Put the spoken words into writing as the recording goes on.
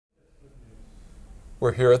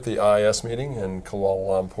We're here at the IAS meeting in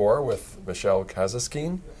Kuala Lumpur with Michel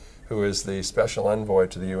Kazatchkine, who is the special envoy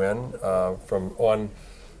to the UN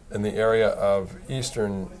in the area of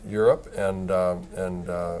Eastern Europe and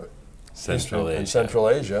Central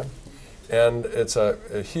Asia. And it's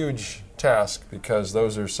a huge task because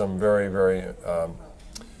those are some very, very,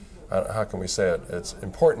 how can we say it? It's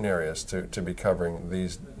important areas to be covering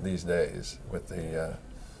these days with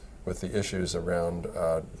the issues around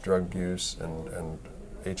drug use and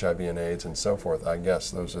HIV and AIDS and so forth. I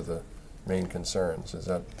guess those are the main concerns. Is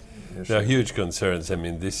that the issue? There are huge concerns. I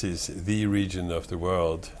mean, this is the region of the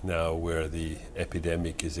world now where the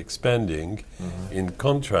epidemic is expanding, in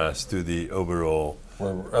contrast to the overall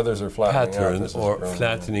where others are flattening pattern out, or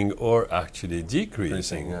flattening or actually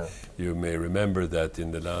decreasing. Yeah. You may remember that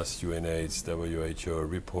in the last UNAIDS WHO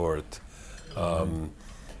report,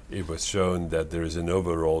 it was shown that there is an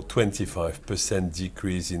overall 25%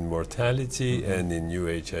 decrease in mortality and in new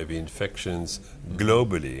HIV infections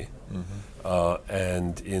globally.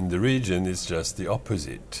 And in the region, it's just the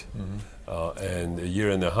opposite. And a year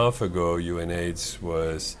and a half ago, UNAIDS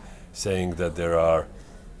was saying that there are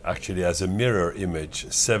actually, as a mirror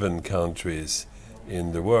image, 7 countries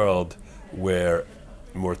in the world where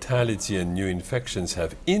mortality and new infections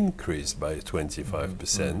have increased by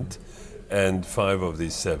 25%. And 5 of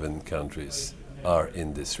these 7 countries are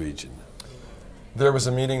in this region. There was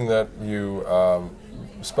a meeting that you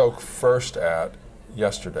spoke first at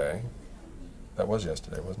yesterday. That was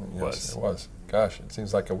yesterday, wasn't it? Yes, it was. Gosh, it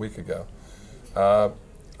seems like a week ago.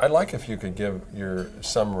 I'd like if you could give your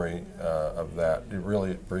summary of that, a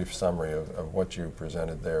really brief summary of what you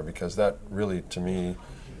presented there, because that really, to me,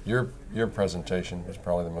 your presentation was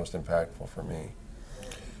probably the most impactful for me.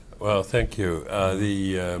 Well, thank you.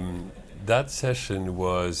 That session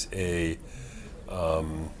was it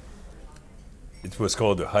was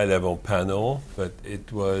called a high-level panel, but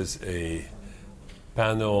it was a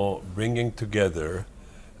panel bringing together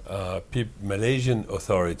Malaysian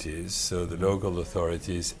authorities, so the local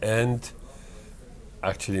authorities, and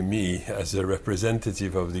actually me as a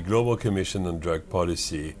representative of the Global Commission on Drug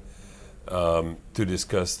Policy to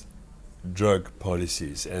discuss drug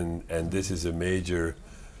policies. And this is a major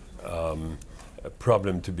a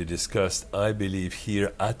problem to be discussed, I believe,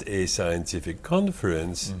 here at a scientific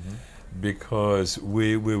conference, because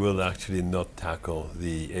we will actually not tackle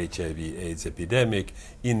the HIV/AIDS epidemic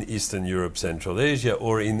in Eastern Europe, Central Asia,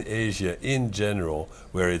 or in Asia in general,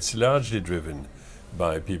 where it's largely driven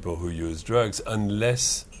by people who use drugs,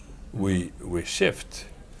 unless we shift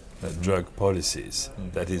drug policies.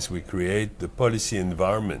 That is, we create the policy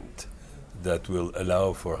environment that will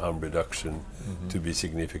allow for harm reduction to be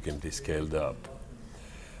significantly scaled up.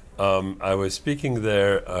 I was speaking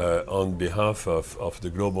there on behalf of the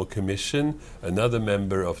Global Commission. Another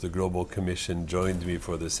member of the Global Commission joined me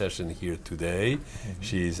for the session here today.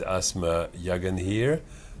 She's Asma Yaganhir,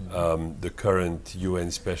 the current UN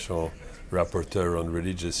Special Rapporteur on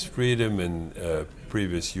Religious Freedom and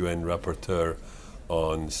previous UN Rapporteur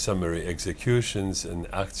on summary executions, an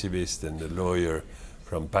activist and a lawyer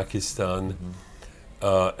from Pakistan.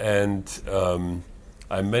 I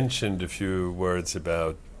mentioned a few words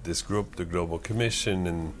about this group, the Global Commission,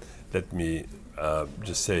 and let me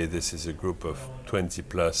just say this is a group of 20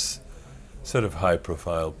 plus sort of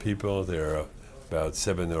high-profile people. There are about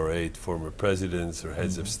 7 or 8 former presidents or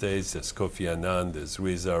heads of states. There's Kofi Annan, there's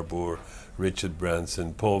Ruiz Arbour, Richard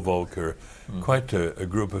Branson, Paul Volcker, quite a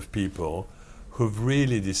group of people who've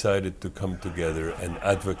really decided to come together and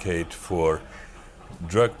advocate for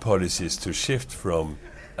drug policies to shift from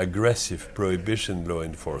aggressive prohibition law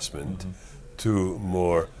enforcement to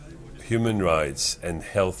more human rights and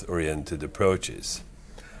health-oriented approaches.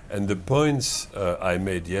 And the points I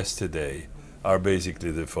made yesterday are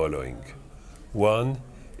basically the following. One,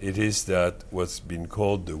 it is that what's been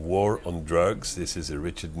called the war on drugs, this is a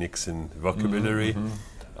Richard Nixon vocabulary,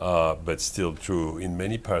 but still true in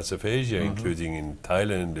many parts of Asia, including in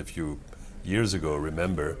Thailand a few years ago,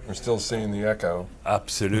 remember. We're still seeing the echo.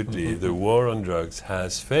 Absolutely. The war on drugs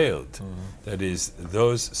has failed. That is,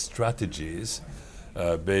 those strategies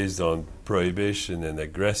based on prohibition and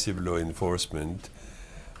aggressive law enforcement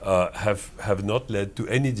have not led to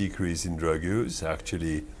any decrease in drug use.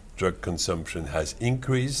 Actually, drug consumption has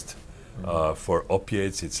increased. For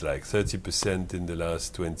opiates, it's like 30% in the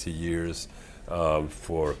last 20 years.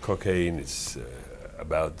 For cocaine, it's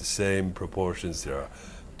about the same proportions. There are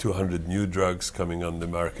 200 new drugs coming on the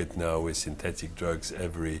market now with synthetic drugs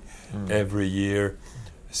every year.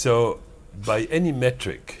 So by any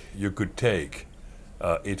metric you could take,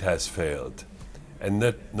 it has failed. And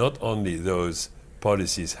not only those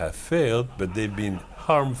policies have failed, but they've been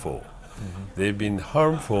harmful. They've been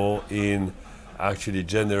harmful in actually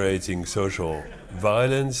generating social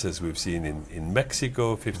violence, as we've seen in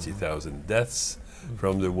Mexico, 50,000 deaths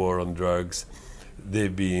from the war on drugs.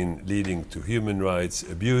 They've been leading to human rights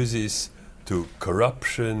abuses, to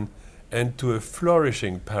corruption, and to a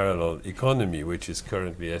flourishing parallel economy, which is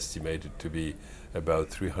currently estimated to be about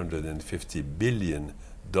 $350 billion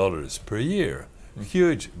per year.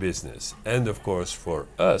 Huge business. And of course, for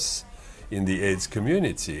us in the AIDS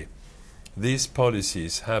community, these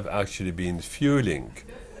policies have actually been fueling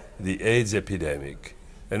the AIDS epidemic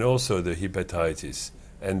and also the hepatitis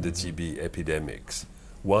and the TB epidemics.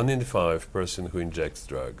 1 in 5 person who injects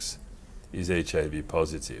drugs is HIV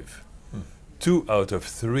positive. 2 out of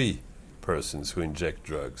 3 persons who inject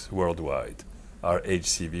drugs worldwide are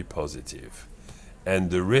HCV positive.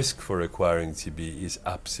 And the risk for acquiring TB is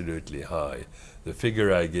absolutely high. The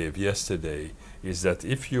figure I gave yesterday is that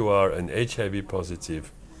if you are an HIV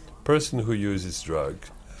positive person who uses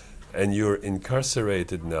drugs and you're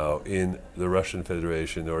incarcerated now in the Russian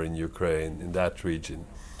Federation or in Ukraine, in that region,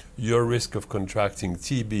 your risk of contracting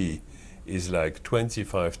TB is like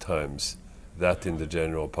 25 times that in the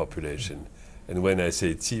general population. And when I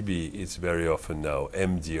say TB, it's very often now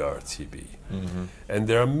MDR TB. And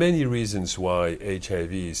there are many reasons why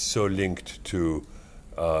HIV is so linked to,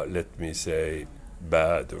 let me say,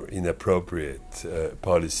 bad or inappropriate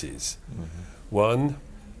policies. One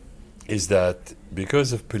is that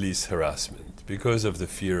because of police harassment, because of the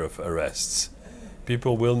fear of arrests,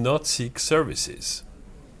 people will not seek services.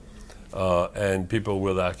 And people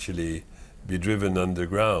will actually be driven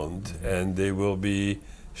underground, and they will be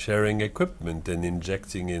sharing equipment and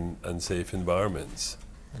injecting in unsafe environments.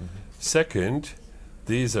 Second,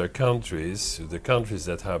 these are the countries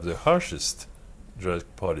that have the harshest drug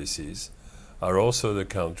policies are also the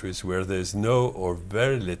countries where there's no or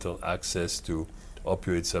very little access to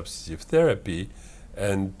opioid substitute therapy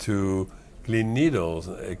and to clean needles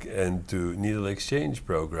and to needle exchange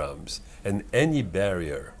programs. And any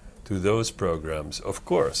barrier to those programs, of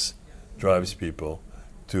course, drives people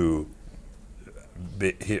to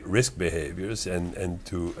risk behaviors and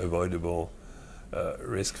to avoidable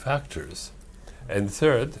risk factors. And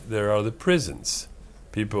third, there are the prisons.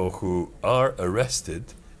 People who are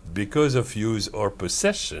arrested because of use or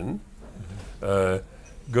possession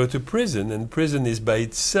go to prison, and prison is by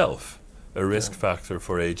itself a risk factor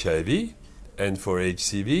for HIV and for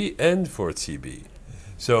HCV and for TB.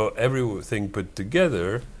 So everything put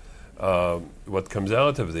together, what comes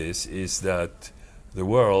out of this is that the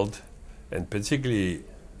world, and particularly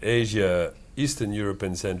Asia, Eastern Europe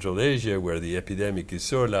and Central Asia, where the epidemic is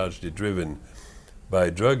so largely driven by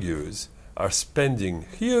drug use, are spending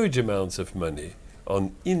huge amounts of money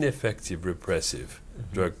on ineffective repressive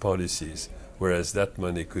drug policies, whereas that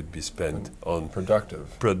money could be spent on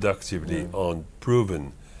productively on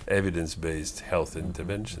proven evidence-based health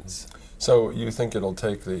interventions. So you think it'll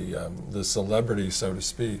take the celebrity, so to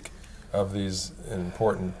speak, of these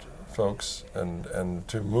important folks and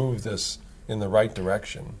to move this in the right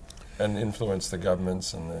direction and influence the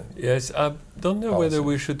governments and the Yes, I don't know policy. whether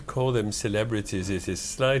we should call them celebrities. It is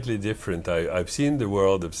slightly different. I've seen the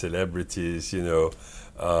world of celebrities,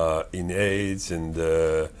 in AIDS and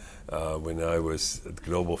when I was at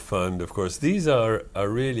Global Fund. Of course, these are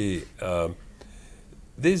really,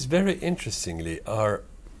 these very interestingly are,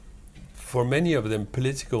 for many of them,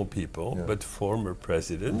 political people, but former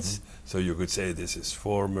presidents. So you could say this is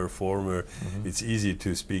former. It's easy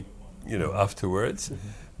to speak, afterwards.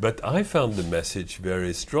 But I found the message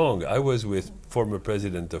very strong. I was with former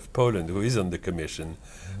president of Poland, who is on the commission,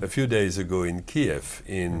 a few days ago in Kiev,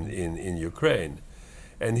 in Ukraine.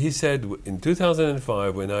 And he said, in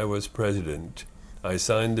 2005, when I was president, I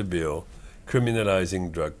signed a bill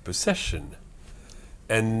criminalizing drug possession.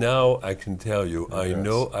 And now I can tell you, I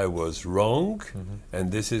know I was wrong,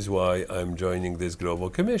 and this is why I'm joining this global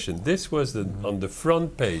commission. This was on the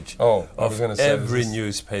front page of every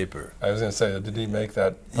newspaper. I was going to say, did he make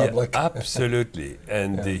that public? Yeah, absolutely.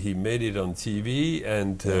 And he made it on TV,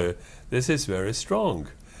 and this is very strong.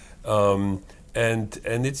 And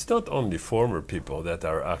it's not only former people that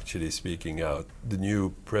are actually speaking out. The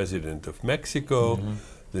new president of Mexico,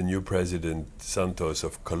 the new president Santos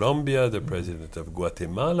of Colombia, the president of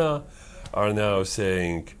Guatemala are now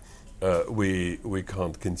saying we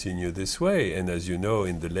can't continue this way. And as you know,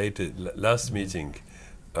 in the last meeting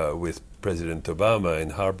with President Obama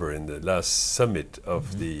in Harbor, in the last summit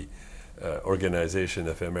of the Organization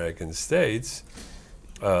of American States,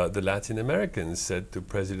 the Latin Americans said to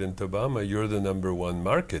President Obama, you're the #1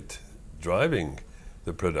 market driving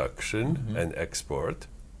the production and export.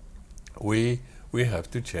 We we have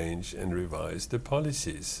to change and revise the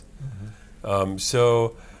policies.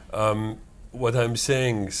 What I'm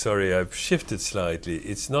saying, sorry, I've shifted slightly.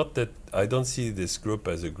 It's not that I don't see this group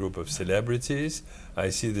as a group of celebrities. I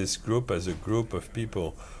see this group as a group of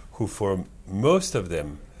people who, for most of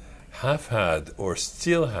them, have had or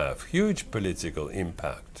still have huge political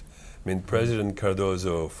impact. I mean, President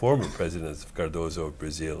Cardoso, former President Cardoso of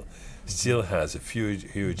Brazil, still has a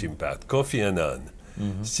huge impact. Kofi Annan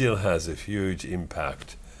still has a huge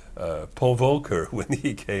impact. Paul Volcker, when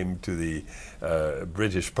he came to the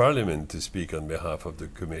British Parliament to speak on behalf of the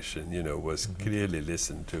Commission, was clearly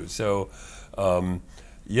listened to. So,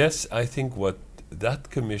 yes, I think what that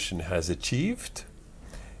Commission has achieved,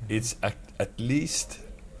 it's at least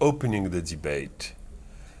opening the debate.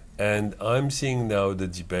 And I'm seeing now the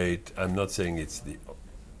debate, I'm not saying it's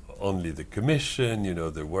only the Commission,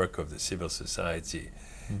 the work of the civil society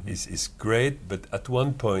is great, but at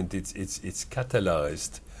one point it's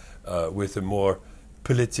catalyzed with a more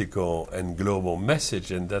political and global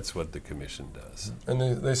message, and that's what the Commission does.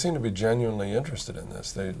 And they seem to be genuinely interested in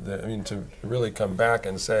this. I mean, to really come back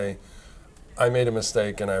and say, I made a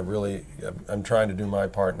mistake, and I'm trying to do my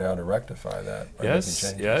part now to rectify that.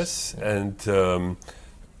 Yes. Yeah. And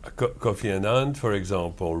Kofi Annan, for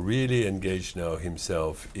example, really engaged now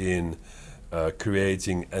himself in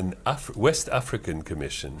creating an West African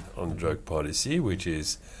Commission on Drug Policy, which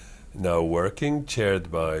is now working, chaired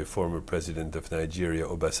by former President of Nigeria,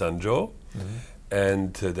 Obasanjo,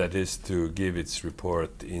 and that is to give its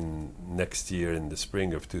report in next year in the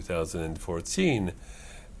spring of 2014.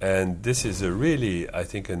 And this is a really, I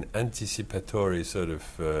think, an anticipatory sort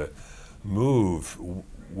of move,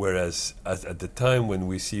 whereas at the time when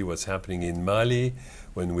we see what's happening in Mali,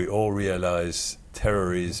 when we all realize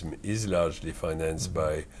terrorism is largely financed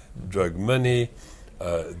by drug money,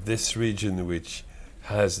 this region which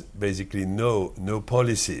has basically no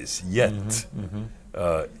policies yet,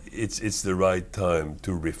 it's the right time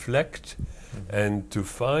to reflect and to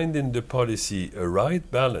find in the policy a right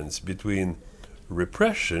balance between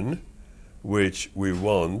repression, which we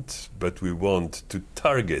want, but we want to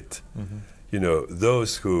target,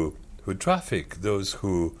 those who traffic, those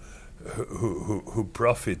who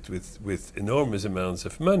profit with enormous amounts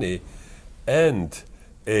of money, and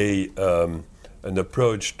an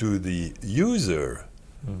approach to the user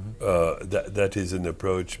that is an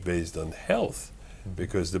approach based on health,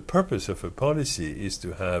 because the purpose of a policy is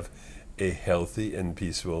to have a healthy and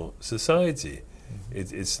peaceful society.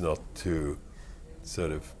 It's not to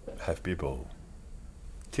sort of have people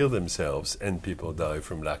kill themselves and people die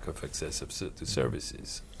from lack of access to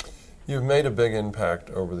services. You've made a big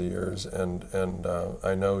impact over the years, and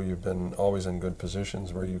I know you've been always in good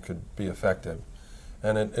positions where you could be effective.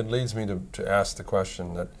 And it leads me to ask the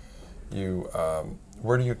question that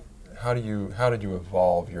how did you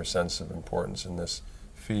evolve your sense of importance in this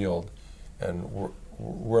field, and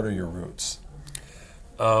what are your roots?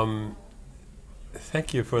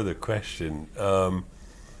 Thank you for the question.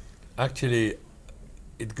 Actually,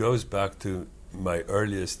 it goes back to my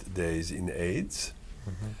earliest days in AIDS.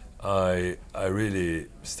 I really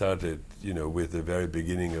started, with the very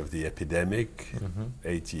beginning of the epidemic,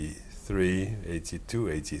 83, 82,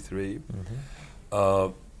 83.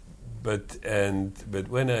 But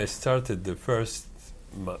when I started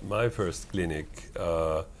my first clinic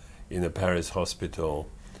in a Paris hospital,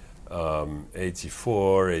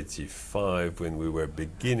 84, 85, when we were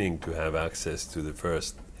beginning to have access to the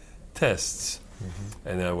first tests,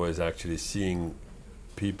 and I was actually seeing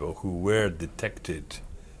people who were detected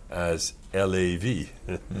as LAV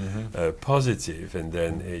positive and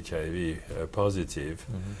then HIV positive.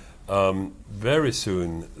 Very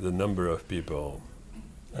soon the number of people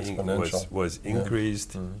was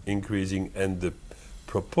increasing, and the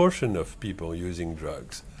proportion of people using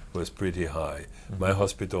drugs was pretty high. My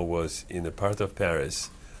hospital was in a part of Paris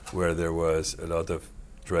where there was a lot of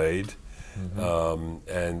trade,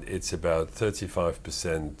 and it's about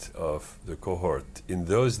 35% of the cohort in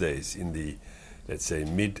those days, in the, let's say,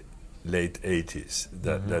 late 80s,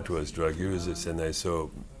 that was drug users, and I saw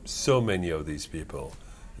so many of these people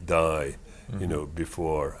die,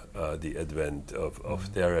 before the advent of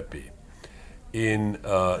therapy.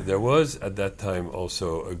 There was at that time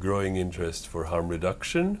also a growing interest for harm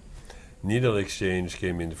reduction. Needle exchange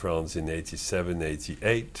came in France in 87,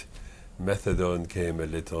 88. Methadone came a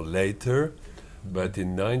little later. But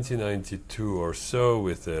in 1992 or so,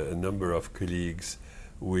 with a number of colleagues,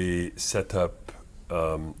 we set up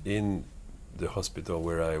in the hospital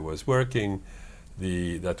where I was working,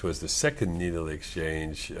 that was the second needle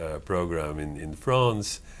exchange program in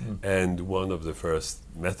France, and one of the first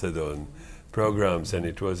methadone programs, and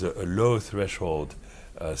it was a low threshold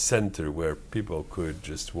center where people could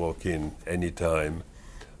just walk in anytime.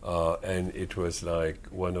 And it was like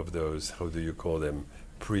one of those, how do you call them,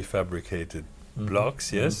 prefabricated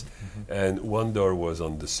blocks, yes? And one door was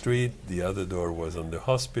on the street, the other door was on the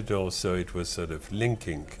hospital, so it was sort of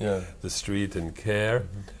linking the street and care.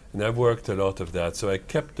 And I've worked a lot of that, so I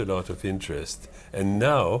kept a lot of interest. And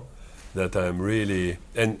now that I'm really,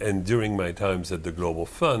 and during my times at the Global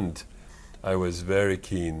Fund, I was very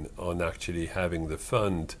keen on actually having the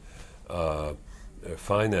fund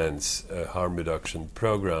finance harm reduction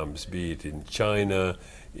programs, be it in China,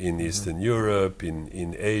 in Eastern Europe,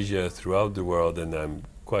 in Asia, throughout the world, and I'm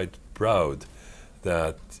quite proud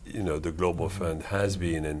that the Global Fund has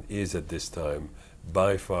been and is at this time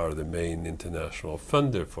by far the main international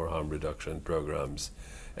funder for harm reduction programs.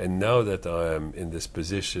 And now that I am in this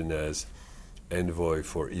position as envoy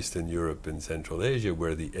for Eastern Europe and Central Asia,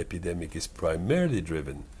 where the epidemic is primarily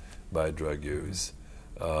driven by drug use,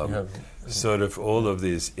 sort of all of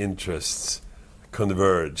these interests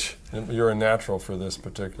converge. You're a natural for this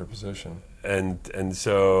particular position. And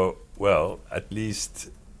so, well, at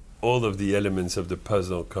least all of the elements of the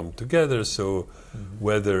puzzle come together. So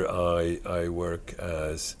whether I work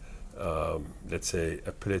as, let's say,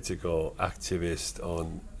 a political activist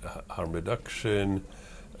on harm reduction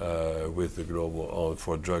with the global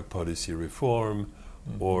for drug policy reform,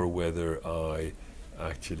 or whether I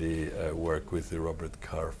actually work with the Robert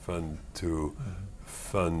Carr Fund to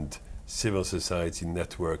fund civil society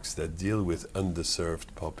networks that deal with underserved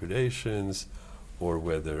populations, or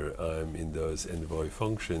whether I'm in those envoy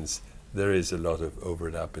functions, there is a lot of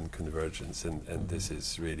overlap and convergence, and this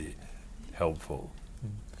is really helpful.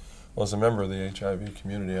 Well, as a member of the HIV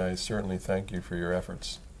community, I certainly thank you for your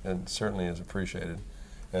efforts, and certainly is appreciated.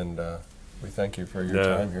 And we thank you for your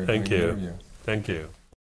time here doing the interview. Thank you.